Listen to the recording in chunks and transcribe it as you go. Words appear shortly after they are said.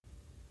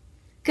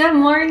Good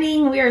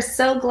morning. We are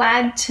so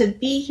glad to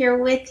be here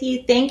with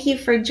you. Thank you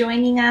for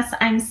joining us.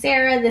 I'm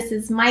Sarah. This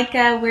is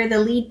Micah. We're the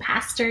lead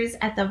pastors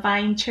at the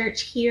Vine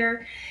Church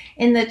here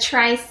in the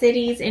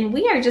Tri-Cities, and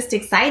we are just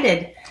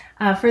excited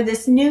for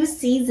this new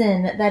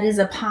season that is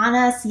upon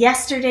us.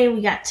 Yesterday,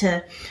 we got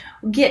to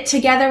get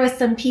together with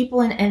some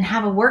people and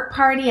have a work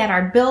party at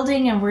our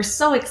building, and we're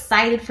so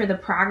excited for the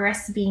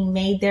progress being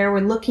made there.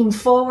 We're looking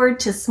forward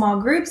to small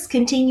groups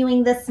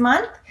continuing this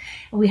month.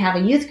 We have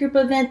a youth group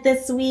event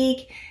this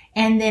week.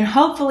 And then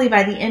hopefully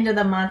by the end of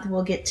the month,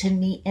 we'll get to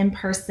meet in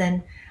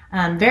person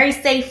very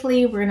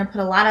safely. We're going to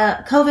put a lot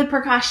of COVID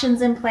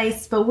precautions in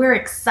place, but we're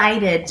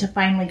excited to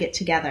finally get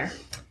together.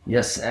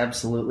 Yes,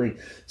 absolutely.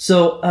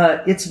 So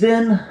it's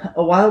been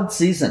a wild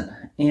season,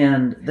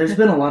 and there's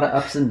been a lot of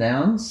ups and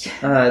downs,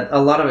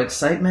 a lot of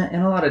excitement,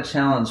 and a lot of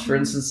challenge. For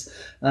instance,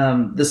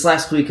 this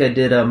last week I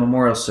did a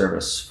memorial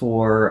service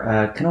for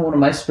kind of one of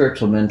my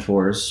spiritual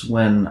mentors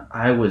when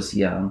I was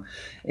young.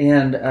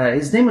 And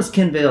his name was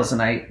Ken Bales,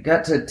 and I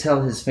got to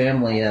tell his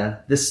family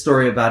this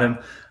story about him.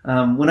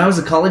 When I was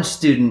a college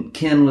student,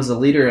 Ken was a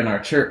leader in our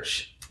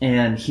church,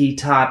 and he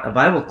taught a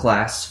Bible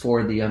class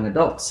for the young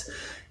adults.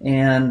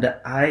 And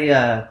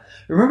I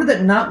remember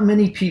that not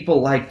many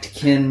people liked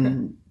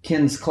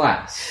Ken's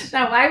class.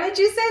 Now, why would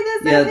you say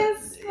this at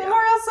his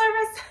memorial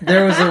service?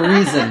 There was a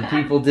reason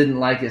people didn't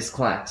like his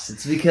class.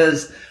 It's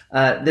because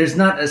there's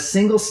not a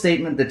single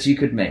statement that you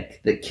could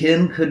make that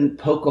Ken couldn't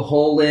poke a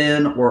hole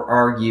in or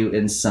argue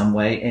in some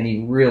way, and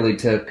he really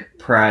took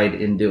pride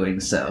in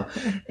doing so.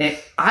 And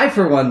I,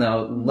 for one,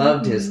 though,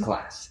 loved his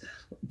class.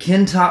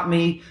 Ken taught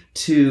me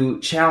to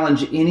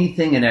challenge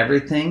anything and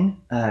everything.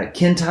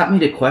 Ken taught me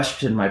to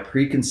question my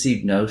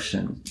preconceived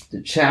notion,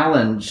 to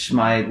challenge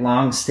my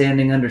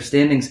long-standing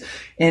understandings,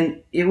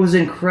 and it was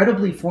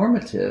incredibly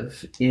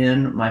formative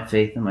in my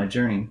faith and my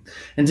journey.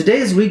 And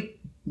today, as we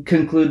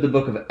conclude the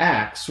book of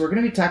Acts, we're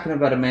going to be talking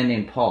about a man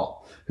named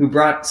Paul, who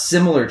brought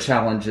similar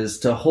challenges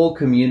to whole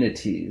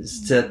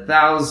communities, to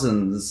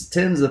thousands,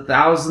 tens of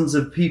thousands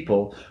of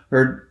people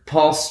heard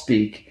Paul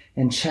speak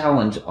and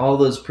challenge all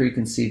those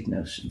preconceived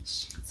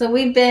notions. So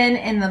we've been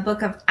in the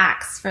book of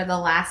Acts for the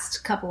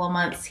last couple of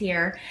months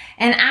here.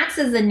 And Acts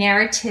is a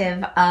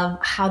narrative of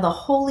how the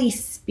Holy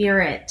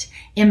Spirit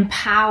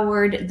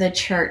empowered the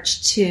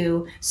church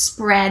to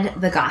spread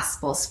the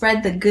gospel,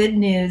 spread the good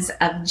news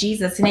of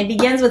Jesus. And it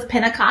begins with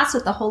Pentecost,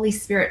 with the Holy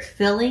Spirit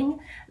filling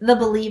the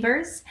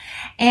believers.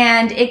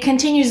 And it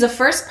continues. The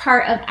first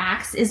part of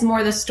Acts is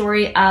more the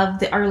story of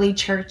the early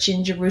church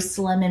in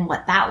Jerusalem and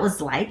what that was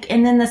like.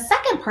 And then the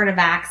second part of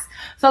Acts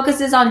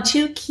focuses on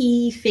two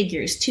key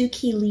figures, two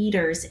key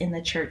leaders in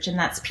the church. And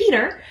that's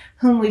Peter,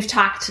 whom we've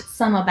talked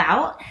some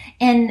about,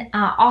 and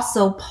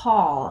also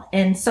Paul.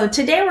 And so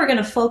today we're going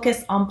to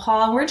focus on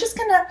Paul, and we're just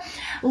going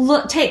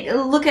to take a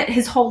look at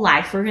his whole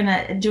life. We're going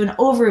to do an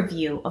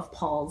overview of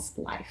Paul's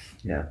life.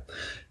 Yeah.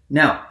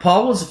 Now,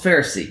 Paul was a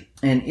Pharisee,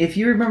 and if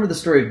you remember the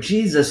story of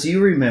Jesus,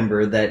 you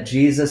remember that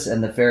Jesus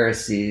and the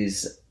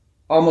Pharisees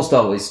almost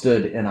always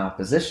stood in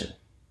opposition.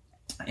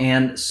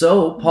 And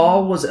so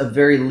Paul was a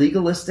very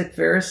legalistic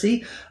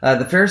Pharisee.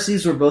 The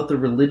Pharisees were both the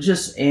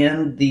religious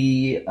and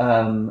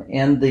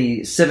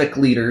the civic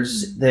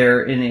leaders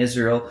there in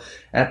Israel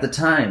at the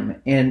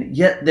time. And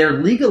yet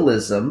their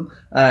legalism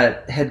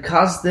had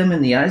caused them,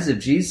 in the eyes of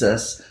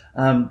Jesus,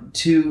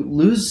 to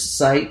lose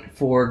sight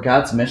for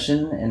God's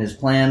mission and his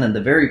plan and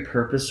the very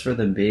purpose for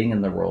them being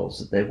in the roles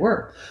that they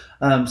were.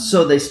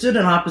 So they stood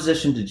in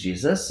opposition to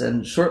Jesus,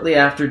 and shortly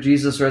after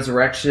Jesus'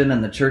 resurrection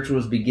and the church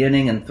was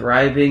beginning and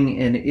thriving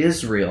in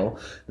Israel,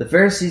 the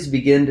Pharisees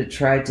began to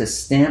try to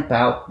stamp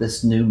out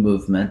this new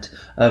movement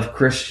of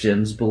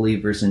Christians,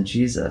 believers in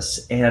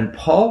Jesus. And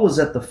Paul was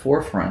at the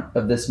forefront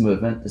of this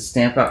movement to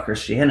stamp out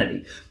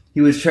Christianity. He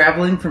was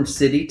traveling from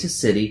city to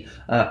city,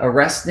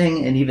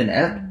 arresting and even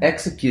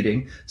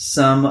executing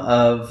some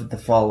of the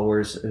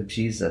followers of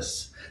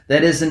Jesus.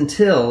 That is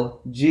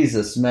until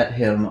Jesus met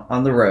him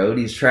on the road.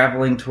 He's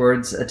traveling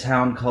towards a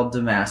town called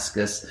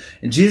Damascus,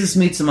 and Jesus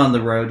meets him on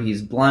the road.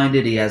 He's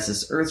blinded. He has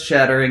this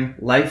earth-shattering,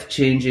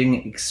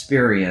 life-changing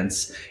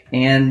experience,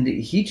 and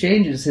he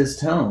changes his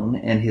tone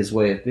and his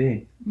way of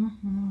being.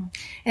 Mm-hmm.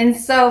 And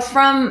so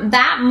from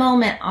that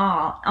moment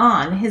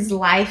on, his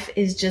life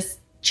is just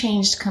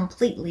changed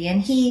completely,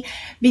 and he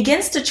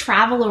begins to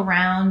travel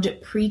around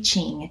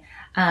preaching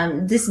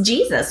this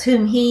Jesus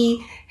whom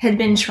he had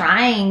been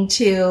trying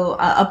to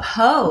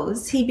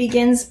oppose. He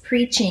begins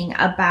preaching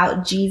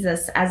about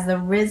Jesus as the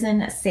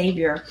risen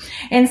Savior.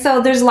 And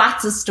so there's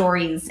lots of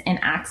stories in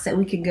Acts that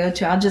we could go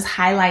to. I'll just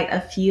highlight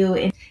a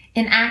few.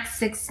 In Acts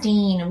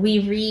 16, we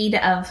read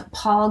of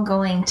Paul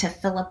going to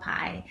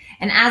Philippi.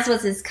 And as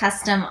was his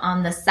custom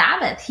on the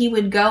Sabbath, he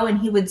would go and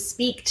he would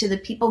speak to the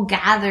people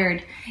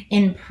gathered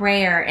in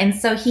prayer. And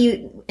so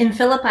in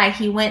Philippi,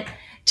 he went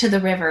to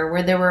the river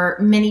where there were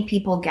many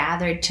people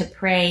gathered to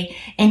pray.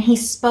 And he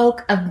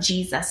spoke of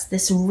Jesus,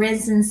 this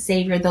risen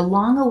Savior, the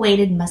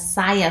long-awaited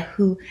Messiah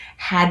who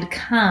had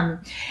come.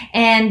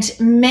 And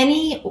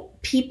many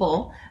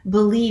people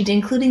believed,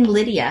 including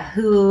Lydia,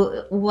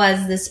 who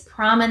was this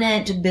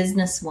prominent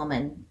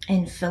businesswoman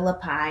in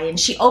Philippi. And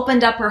she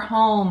opened up her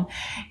home,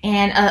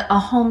 and a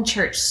home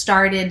church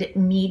started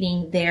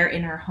meeting there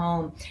in her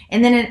home.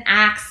 And then in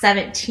Acts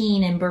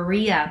 17 in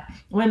Berea,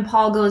 when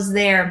Paul goes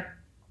there,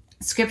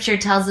 Scripture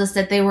tells us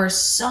that they were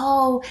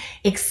so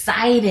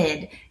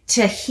excited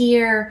to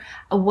hear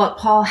what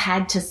Paul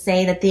had to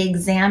say that they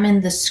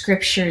examined the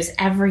Scriptures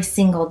every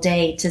single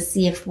day to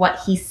see if what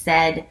he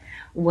said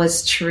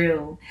was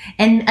true.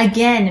 And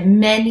again,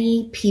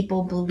 many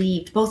people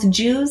believed, both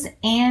Jews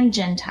and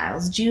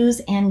Gentiles,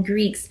 Jews and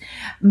Greeks,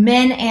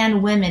 men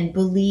and women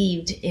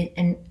believed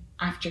in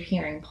after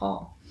hearing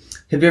Paul.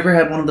 Have you ever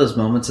had one of those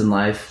moments in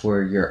life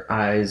where your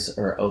eyes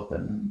are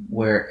open,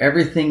 where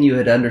everything you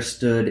had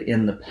understood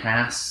in the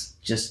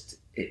past just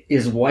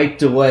is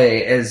wiped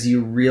away as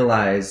you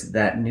realize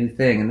that new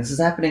thing? And this is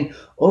happening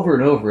over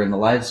and over in the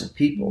lives of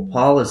people.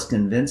 Paul is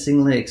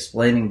convincingly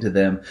explaining to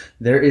them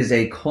there is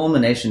a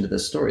culmination to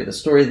this story, the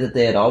story that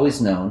they had always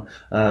known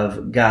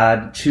of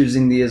God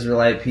choosing the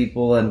Israelite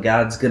people, and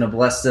God's going to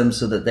bless them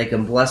so that they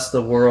can bless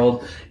the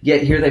world.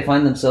 Yet here they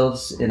find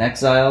themselves in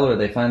exile, or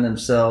they find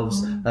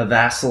themselves a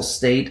vassal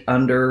state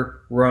under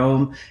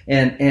Rome.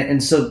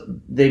 And so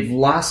they've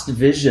lost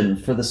vision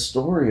for the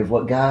story of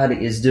what God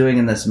is doing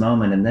in this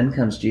moment. And then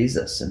comes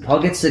Jesus. And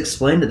Paul gets to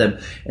explain to them,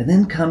 and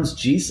then comes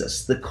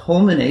Jesus, the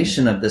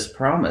culmination of this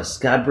promise,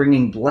 God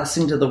bringing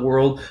blessing to the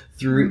world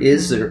through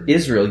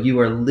Israel. You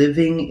are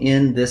living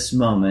in this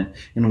moment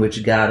in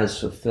which God is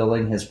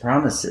fulfilling his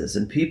promises.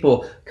 And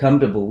people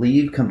come to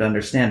believe, come to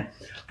understand.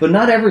 But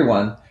not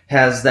everyone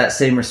has that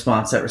same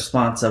response, that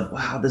response of,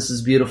 wow, this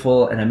is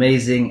beautiful and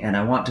amazing, and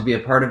I want to be a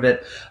part of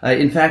it.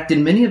 In fact,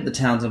 in many of the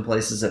towns and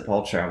places that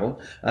Paul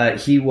traveled,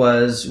 he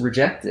was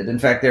rejected. In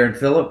fact, there in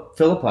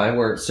Philippi,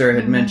 where Sarah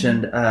had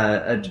mentioned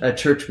a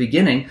church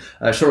beginning,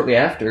 shortly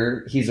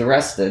after, he's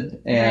arrested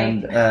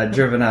and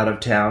driven out of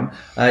town.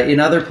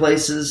 In other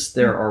places,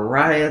 there are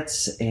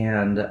riots,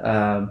 and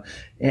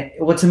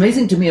what's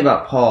amazing to me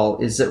about Paul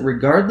is that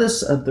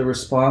regardless of the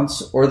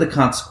response or the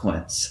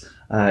consequence,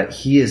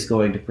 he is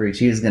going to preach.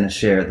 He is going to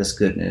share this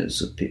good news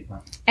with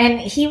people. And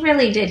he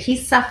really did. He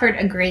suffered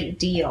a great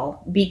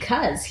deal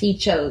because he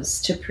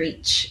chose to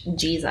preach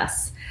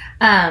Jesus.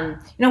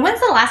 When's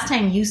the last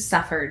time you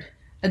suffered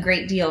a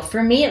great deal?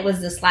 For me, it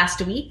was this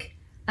last week.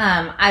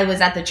 I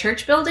was at the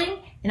church building,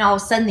 and all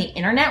of a sudden the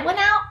internet went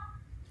out.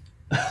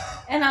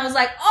 And I was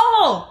like,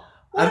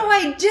 what do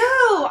I do?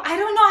 I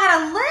don't know how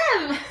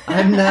to live.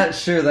 I'm not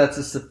sure that's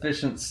a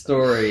sufficient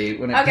story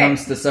when it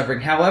comes to suffering.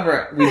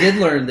 However, we did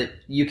learn that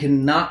you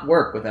cannot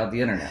work without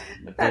the internet.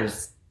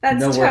 That's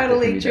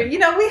totally true. We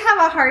have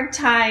a hard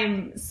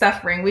time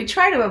suffering. We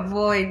try to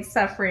avoid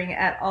suffering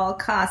at all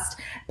costs.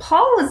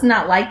 Paul was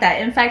not like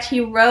that. In fact, he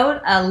wrote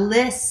a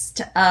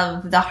list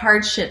of the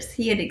hardships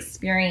he had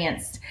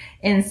experienced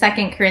in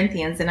 2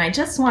 Corinthians. And I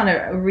just want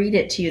to read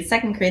it to you.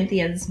 2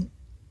 Corinthians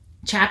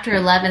Chapter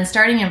 11,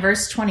 starting in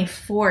verse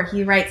 24,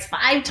 he writes,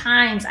 5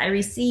 times I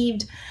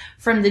received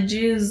from the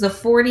Jews the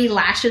 40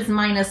 lashes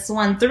minus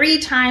 1. 3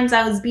 times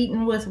I was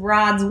beaten with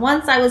rods.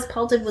 Once I was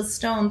pelted with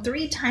stone.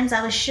 3 times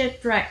I was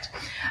shipwrecked.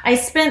 I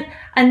spent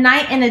a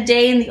night and a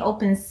day in the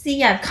open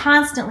sea. I've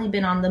constantly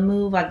been on the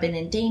move. I've been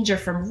in danger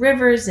from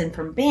rivers and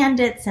from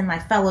bandits and my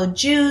fellow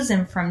Jews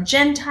and from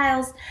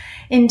Gentiles.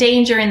 In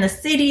danger in the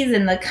cities,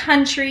 in the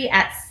country,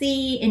 at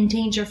sea. In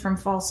danger from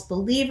false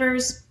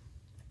believers.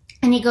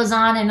 And he goes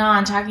on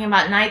talking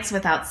about nights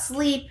without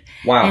sleep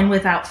and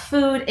without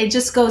food. It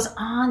just goes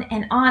on.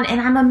 And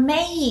I'm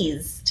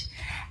amazed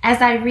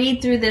as I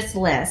read through this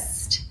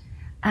list,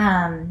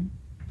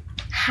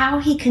 how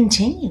he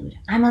continued.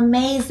 I'm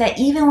amazed that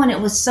even when it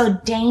was so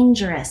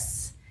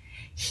dangerous,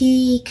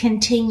 he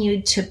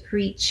continued to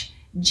preach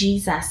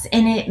Jesus.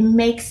 And it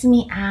makes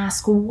me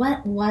ask,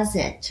 what was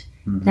it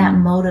that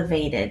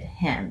motivated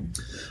him?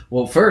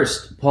 Well,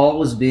 first, Paul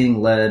was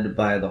being led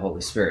by the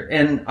Holy Spirit,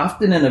 and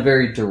often in a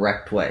very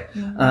direct way.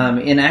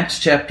 In Acts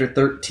chapter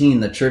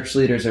 13, the church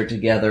leaders are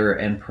together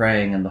and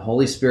praying, and the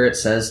Holy Spirit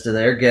says to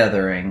their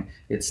gathering,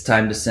 it's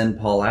time to send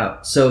Paul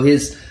out. So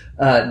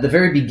the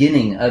very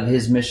beginning of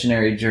his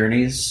missionary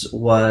journeys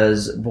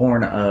was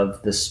born of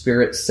the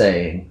Spirit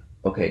saying,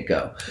 okay,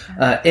 go.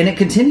 And it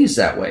continues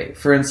that way.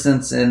 For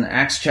instance, in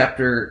Acts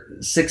chapter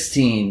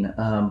 16,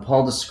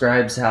 Paul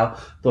describes how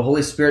the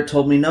Holy Spirit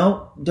told me,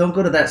 no, don't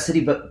go to that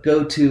city, but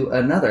go to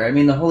another. I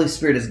mean, the Holy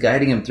Spirit is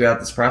guiding him throughout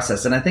this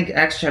process. And I think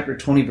Acts chapter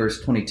 20, verse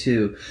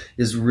 22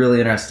 is really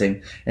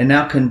interesting. And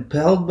now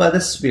compelled by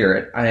the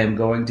Spirit, I am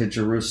going to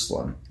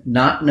Jerusalem,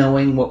 not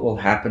knowing what will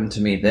happen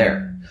to me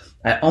there.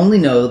 I only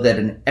know that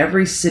in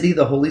every city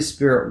the Holy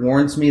Spirit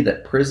warns me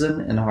that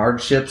prison and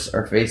hardships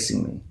are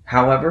facing me.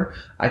 However,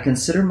 I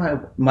consider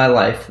my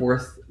life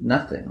worth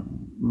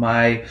nothing.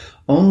 My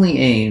only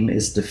aim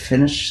is to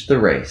finish the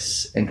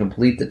race and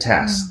complete the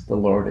task the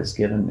Lord has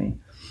given me.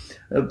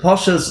 Paul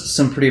shows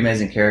some pretty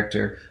amazing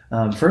character.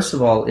 First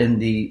of all, in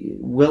the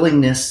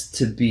willingness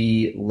to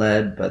be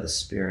led by the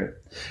Spirit.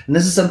 And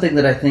this is something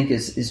that I think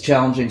is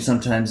challenging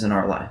sometimes in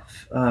our life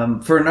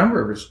for a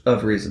number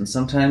of reasons.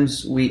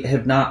 Sometimes we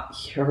have not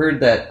heard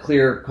that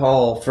clear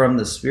call from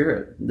the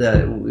Spirit,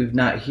 that we've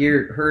not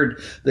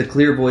heard the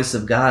clear voice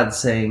of God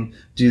saying,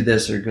 do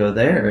this or go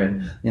there.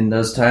 And in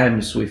those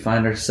times, we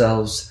find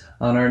ourselves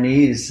on our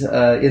knees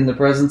in the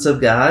presence of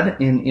God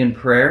in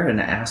prayer and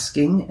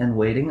asking and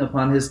waiting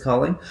upon his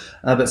calling.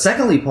 But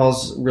secondly,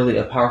 Paul's really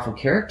a powerful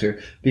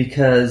character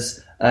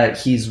because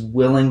he's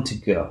willing to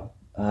go.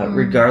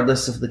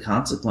 Regardless of the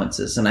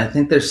consequences. And I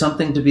think there's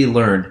something to be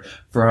learned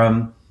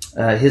from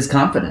his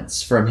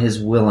confidence, from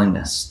his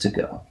willingness to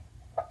go.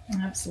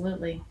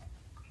 Absolutely.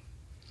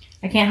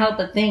 I can't help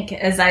but think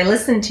as I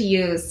listen to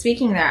you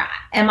speaking there,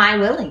 am I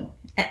willing?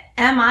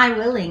 Am I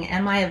willing?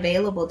 Am I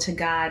available to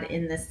God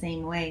in the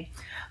same way?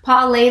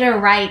 Paul later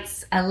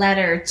writes a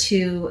letter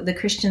to the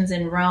Christians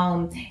in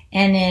Rome,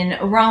 and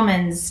in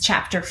Romans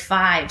chapter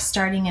 5,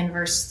 starting in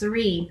verse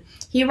 3,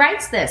 he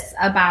writes this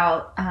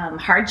about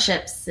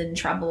hardships and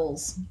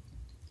troubles.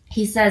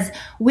 He says,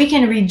 we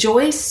can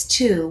rejoice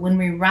too when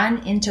we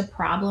run into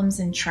problems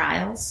and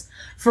trials,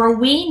 for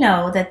we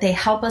know that they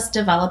help us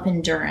develop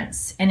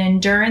endurance, and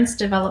endurance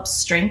develops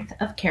strength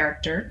of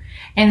character,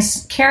 and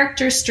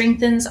character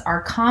strengthens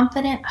our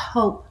confident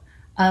hope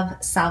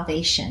of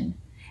salvation.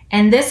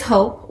 And this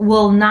hope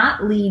will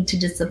not lead to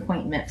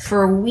disappointment,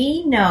 for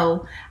we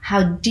know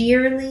how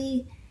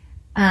dearly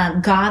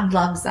God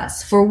loves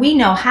us. For we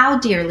know how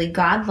dearly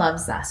God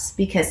loves us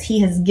because he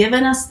has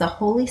given us the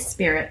Holy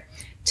Spirit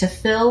to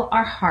fill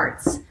our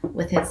hearts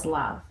with his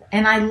love.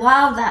 And I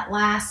love that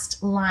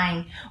last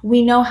line.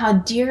 We know how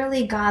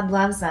dearly God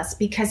loves us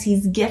because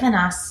he's given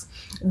us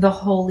the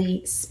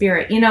Holy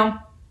Spirit. You know,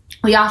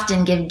 we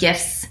often give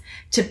gifts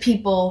to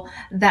people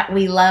that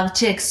we love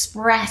to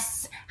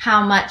express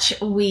how much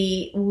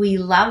we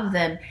love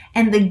them.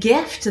 And the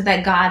gift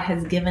that God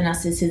has given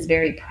us is his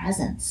very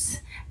presence.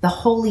 The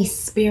Holy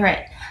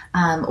Spirit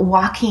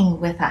walking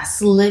with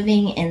us,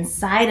 living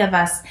inside of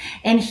us.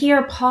 And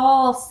here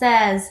Paul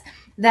says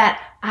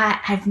that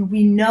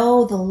we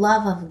know the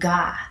love of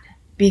God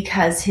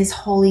because his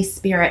Holy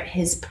Spirit,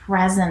 his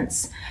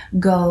presence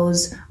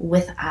goes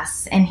with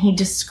us. And he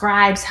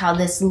describes how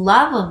this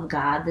love of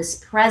God, this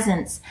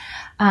presence,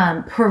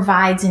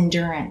 provides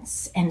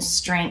endurance and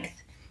strength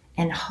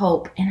and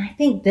hope. And I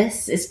think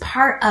this is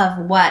part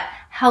of what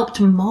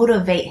helped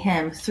motivate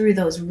him through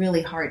those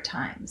really hard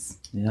times.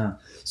 Yeah.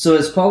 So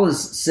as Paul is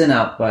sent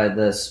out by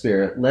the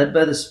Spirit, led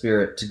by the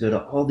Spirit to go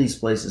to all these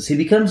places, he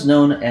becomes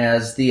known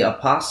as the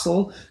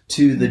apostle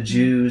to the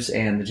Jews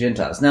and the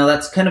Gentiles. Now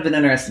that's kind of an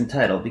interesting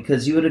title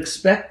because you would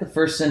expect the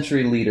first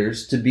century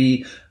leaders to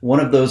be one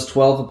of those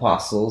 12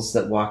 apostles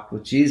that walked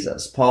with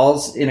Jesus.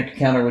 Paul's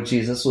encounter with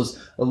Jesus was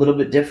a little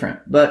bit different,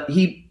 but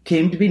he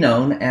came to be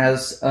known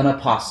as an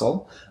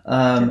apostle.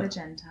 To the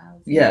Gentiles.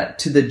 Yeah,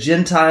 to the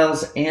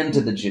Gentiles and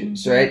to the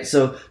Jews, right?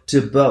 So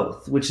to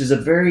both, which is a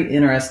very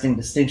interesting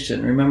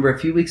distinction. Remember, a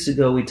few weeks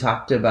ago, we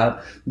talked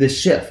about the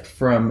shift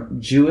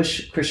from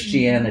Jewish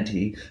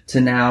Christianity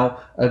to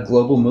now a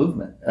global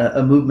movement,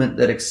 a movement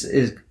that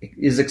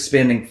is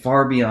expanding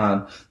far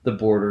beyond the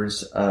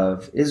borders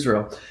of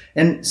Israel.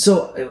 And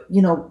so,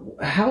 you know,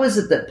 how is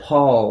it that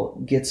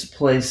Paul gets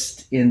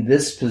placed in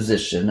this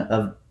position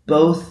of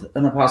both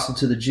an apostle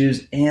to the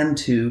Jews and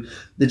to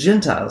the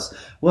Gentiles?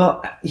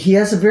 Well, he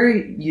has a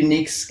very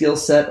unique skill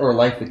set or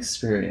life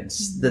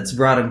experience that's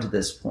brought him to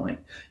this point.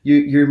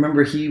 You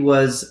remember he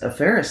was a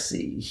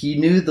Pharisee. He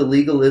knew the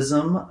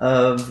legalism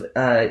of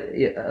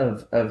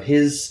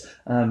his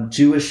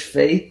Jewish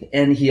faith,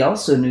 and he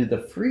also knew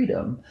the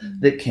freedom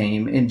that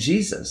came in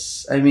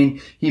Jesus. I mean,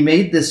 he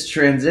made this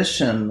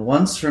transition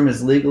once from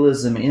his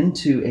legalism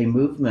into a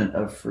movement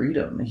of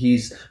freedom.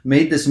 He's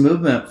made this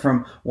movement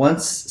from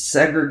once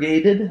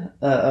segregated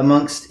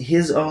amongst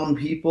his own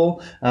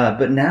people,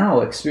 but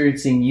now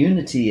experiencing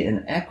unity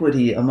and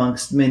equity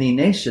amongst many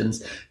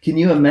nations. Can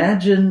you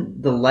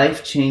imagine the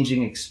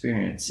life-changing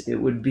experience it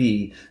would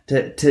be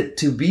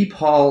to be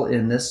Paul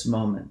in this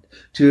moment,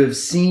 to have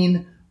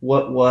seen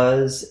what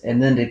was,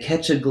 and then to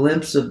catch a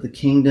glimpse of the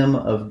kingdom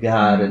of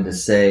God and to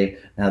say,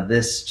 now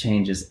this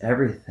changes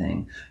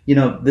everything. You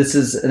know, this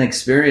is an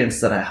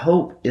experience that I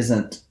hope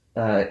isn't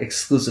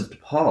exclusive to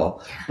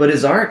Paul, but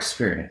is our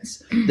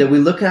experience, that we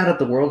look out at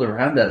the world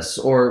around us,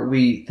 or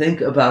we think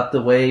about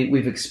the way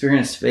we've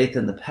experienced faith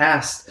in the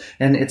past,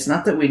 and it's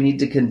not that we need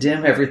to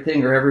condemn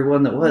everything or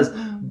everyone that was,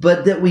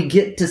 but that we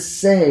get to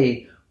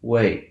say,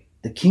 wait,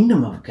 the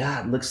kingdom of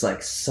God looks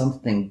like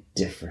something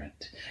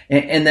different,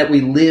 and that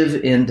we live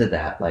into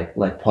that,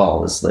 like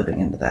Paul is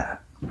living into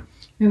that.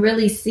 We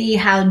really see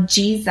how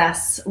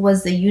Jesus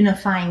was the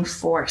unifying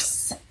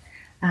force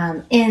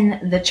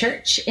in the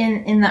church,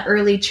 in the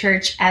early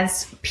church,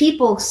 as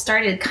people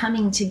started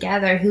coming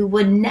together who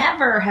would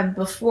never have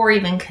before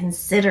even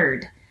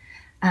considered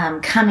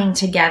coming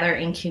together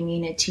in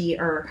community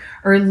or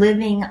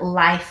living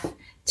life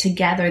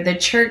together. The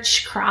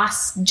church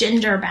crossed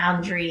gender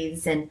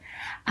boundaries, and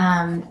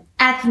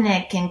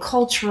ethnic and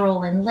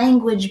cultural and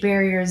language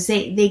barriers,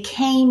 they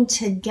came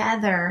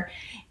together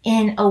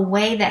in a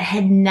way that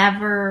had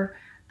never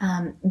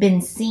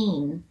been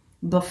seen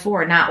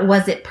before. Now,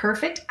 was it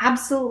perfect?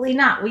 Absolutely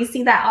not. We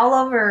see that all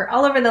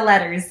over the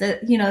letters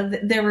that,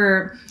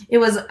 it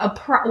was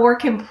a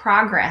work in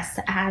progress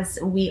as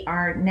we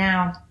are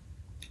now.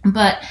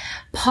 But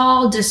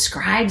Paul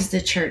describes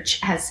the church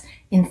as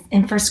in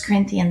 1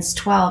 Corinthians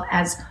 12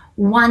 as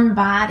one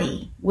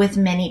body with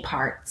many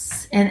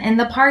parts. And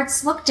the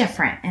parts look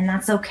different, and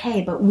that's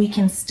okay, but we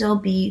can still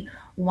be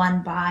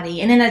one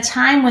body. And in a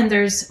time when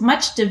there's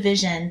much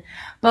division,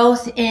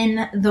 both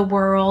in the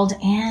world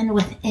and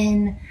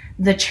within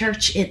the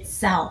church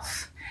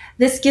itself,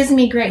 this gives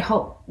me great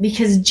hope,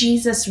 because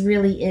Jesus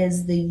really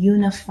is the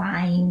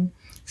unifying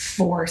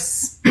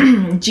force.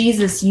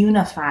 Jesus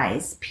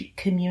unifies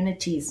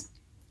communities.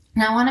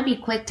 Now, I want to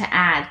be quick to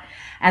add,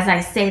 as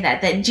I say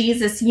that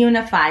Jesus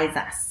unifies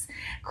us.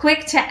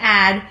 Quick to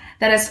add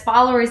that as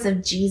followers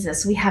of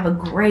Jesus, we have a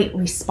great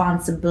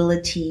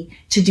responsibility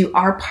to do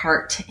our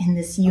part in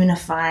this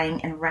unifying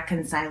and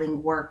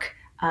reconciling work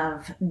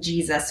of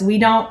Jesus. We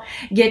don't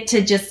get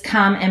to just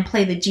come and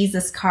play the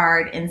Jesus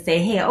card and say,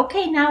 hey,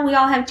 okay, now we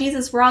all have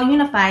Jesus, we're all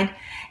unified,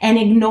 and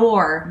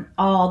ignore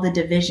all the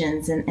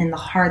divisions and the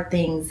hard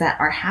things that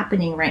are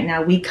happening right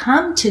now. We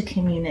come to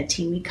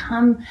community, we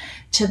come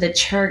to the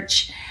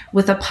church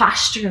with a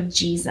posture of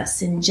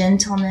Jesus in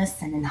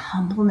gentleness and in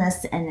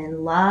humbleness and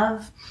in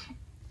love.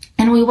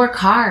 And we work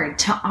hard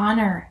to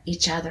honor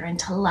each other and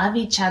to love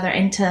each other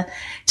and to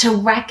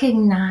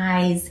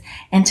recognize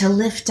and to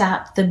lift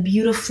up the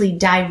beautifully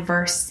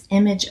diverse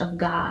image of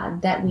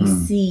God that we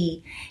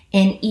see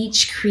in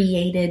each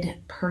created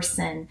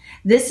person.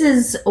 This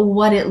is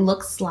what it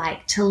looks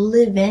like to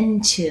live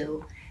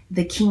into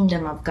the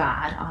kingdom of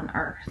God on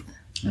earth.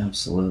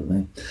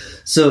 Absolutely.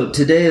 So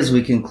today, as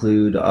we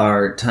conclude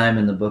our time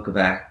in the book of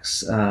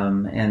Acts,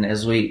 and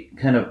as we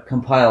kind of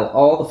compile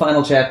all the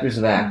final chapters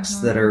of Acts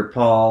that are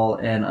Paul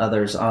and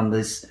others on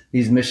these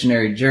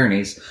missionary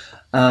journeys,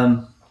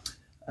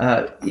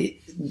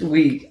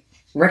 we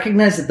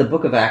recognize that the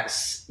book of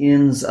Acts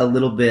ends a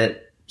little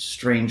bit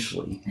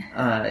strangely.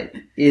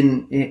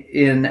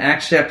 In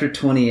Acts chapter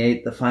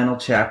 28, the final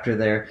chapter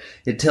there,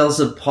 it tells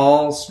of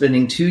Paul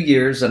spending 2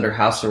 years under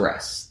house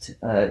arrest.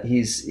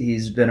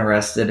 He's been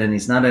arrested, and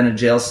he's not in a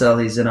jail cell,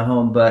 he's in a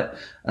home, but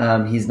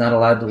he's not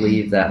allowed to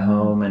leave that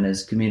home, and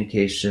his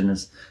communication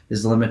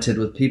is limited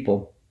with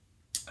people.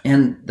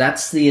 And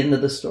that's the end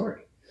of the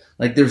story.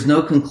 Like, there's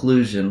no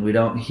conclusion. We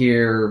don't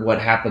hear what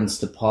happens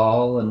to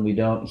Paul, and we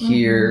don't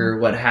hear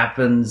what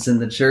happens in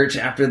the church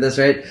after this,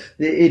 right?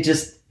 It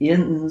just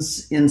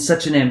ends in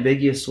such an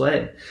ambiguous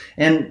way.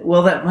 And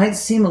while that might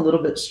seem a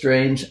little bit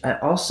strange, I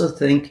also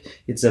think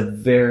it's a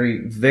very,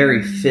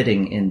 very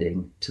fitting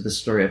ending to the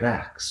story of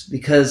Acts,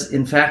 because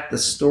in fact, the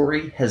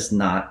story has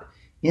not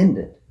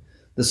ended.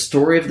 The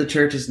story of the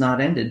church is not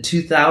ended.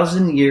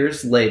 2,000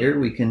 years later,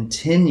 we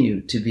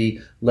continue to be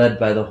led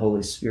by the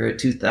Holy Spirit.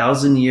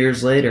 2,000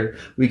 years later,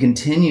 we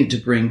continue to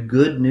bring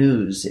good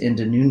news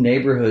into new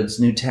neighborhoods,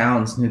 new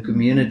towns, new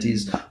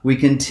communities. We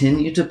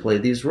continue to play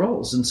these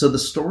roles. And so the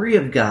story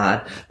of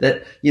God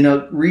that,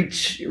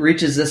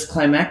 reaches this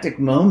climactic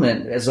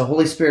moment as the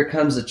Holy Spirit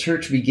comes, the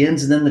church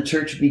begins, and then the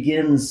church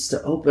begins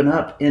to open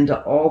up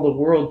into all the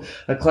world.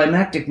 A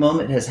climactic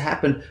moment has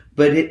happened,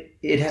 but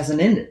it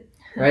hasn't ended,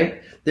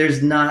 right?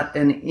 There's not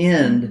an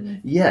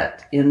end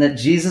yet, in that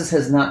Jesus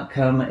has not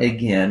come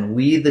again.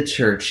 We, the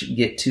church,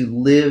 get to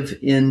live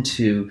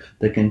into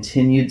the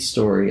continued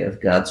story of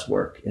God's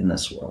work in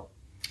this world.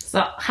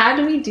 So how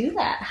do we do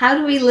that? How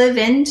do we live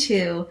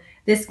into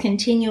this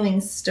continuing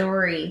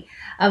story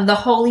of the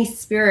Holy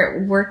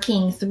Spirit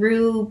working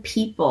through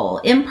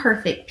people,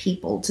 imperfect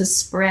people, to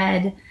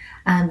spread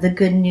the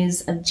good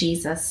news of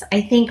Jesus?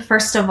 I think,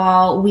 first of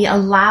all, we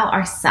allow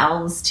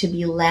ourselves to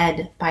be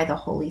led by the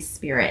Holy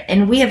Spirit.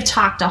 And we have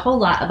talked a whole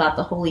lot about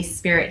the Holy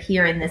Spirit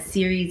here in this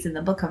series in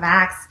the book of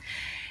Acts.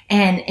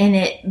 And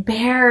it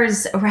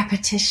bears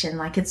repetition,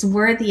 like it's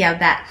worthy of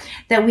that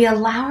we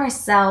allow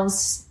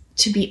ourselves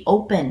to be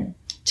open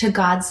to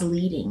God's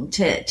leading,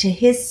 to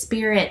His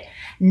Spirit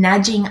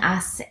nudging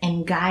us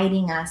and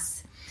guiding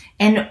us,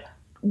 and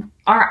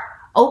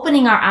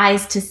opening our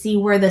eyes to see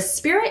where the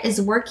Spirit is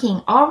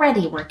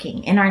already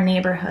working in our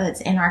neighborhoods,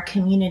 in our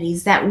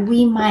communities, that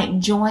we might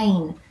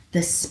join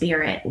the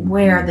Spirit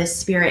where the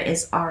Spirit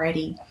is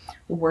already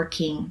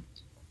working,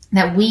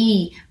 that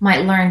we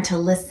might learn to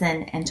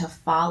listen and to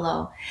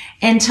follow,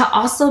 and to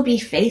also be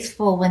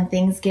faithful when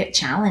things get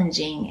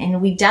challenging. And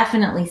we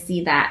definitely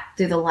see that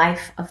through the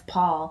life of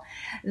Paul,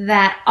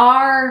 that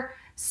our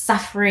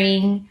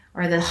suffering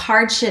or the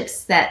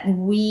hardships that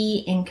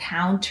we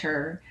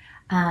encounter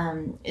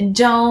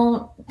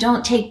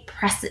don't take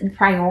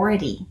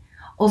priority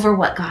over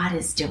what God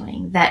is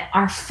doing, that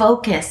our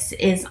focus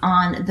is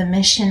on the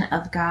mission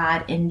of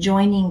God and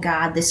joining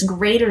God, this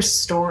greater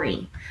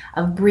story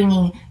of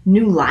bringing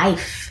new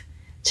life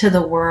to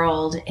the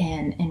world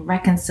and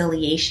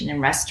reconciliation and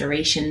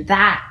restoration.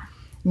 That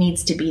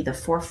needs to be the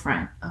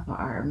forefront of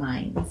our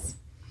minds.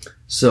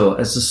 So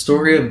as the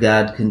story of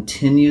God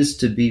continues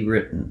to be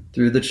written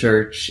through the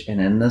church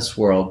and in this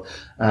world,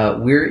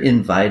 we're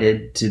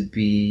invited to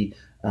be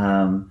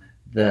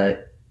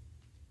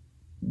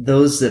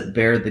those that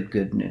bear the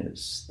good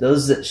news,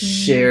 those that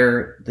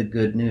share the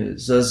good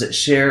news, those that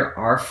share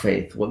our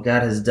faith, what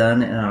God has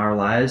done in our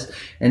lives,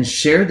 and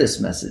share this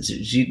message.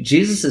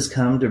 Jesus has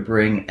come to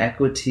bring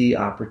equity,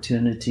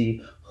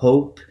 opportunity,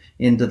 hope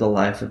into the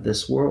life of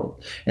this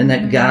world, and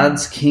that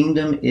God's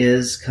kingdom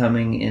is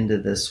coming into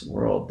this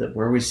world, that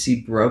where we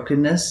see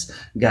brokenness,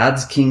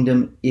 God's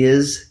kingdom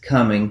is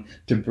coming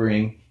to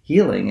bring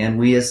healing. And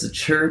we as the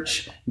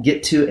church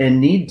get to and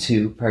need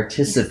to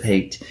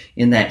participate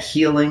in that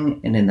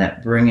healing and in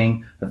that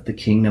bringing of the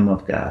kingdom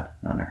of God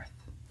on earth.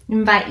 I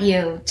invite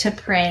you to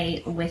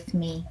pray with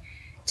me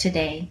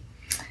today.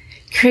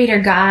 Creator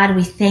God,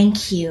 we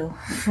thank you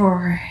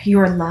for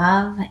your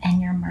love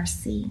and your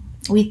mercy.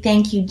 We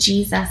thank you,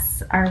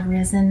 Jesus, our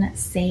risen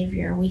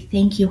Savior. We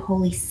thank you,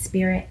 Holy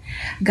Spirit,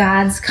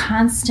 God's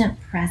constant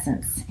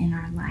presence in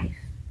our life.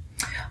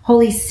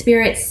 Holy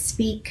Spirit,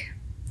 speak.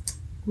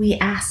 We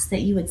ask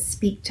that you would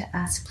speak to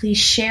us. Please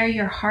share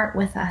your heart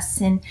with us,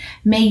 and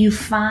may you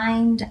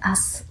find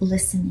us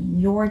listening,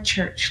 your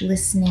church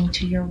listening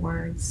to your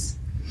words.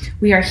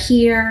 We are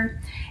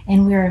here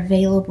and we are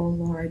available,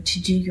 Lord,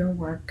 to do your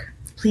work.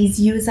 Please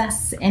use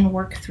us and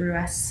work through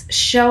us.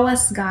 Show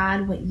us,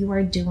 God, what you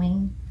are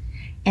doing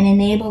and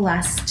enable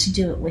us to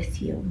do it with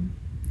you.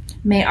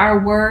 May our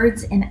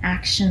words and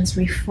actions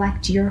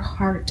reflect your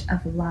heart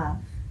of love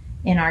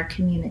in our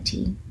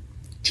community.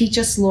 Teach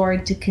us,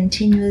 Lord, to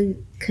continually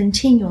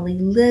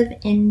live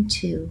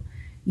into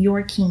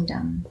your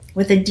kingdom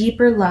with a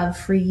deeper love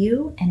for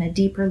you and a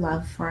deeper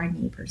love for our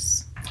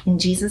neighbors. In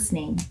Jesus'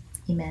 name,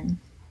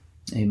 amen.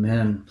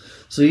 Amen.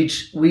 So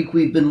each week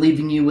we've been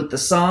leaving you with the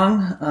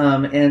song,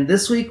 and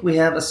this week we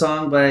have a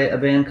song by a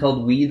band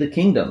called We the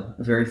Kingdom,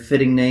 a very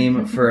fitting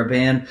name for a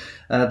band.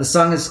 The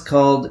song is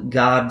called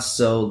God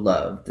So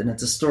Loved, and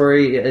it's a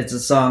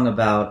song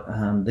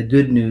about the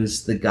good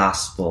news, the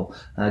gospel.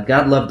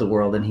 God loved the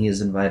world, and he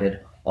has invited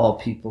all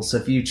people. So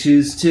if you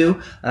choose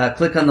to,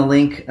 click on the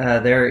link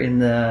there in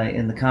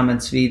the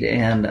comments feed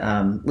and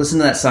listen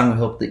to that song. We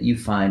hope that you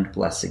find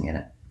blessing in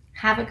it.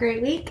 Have a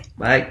great week.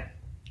 Bye.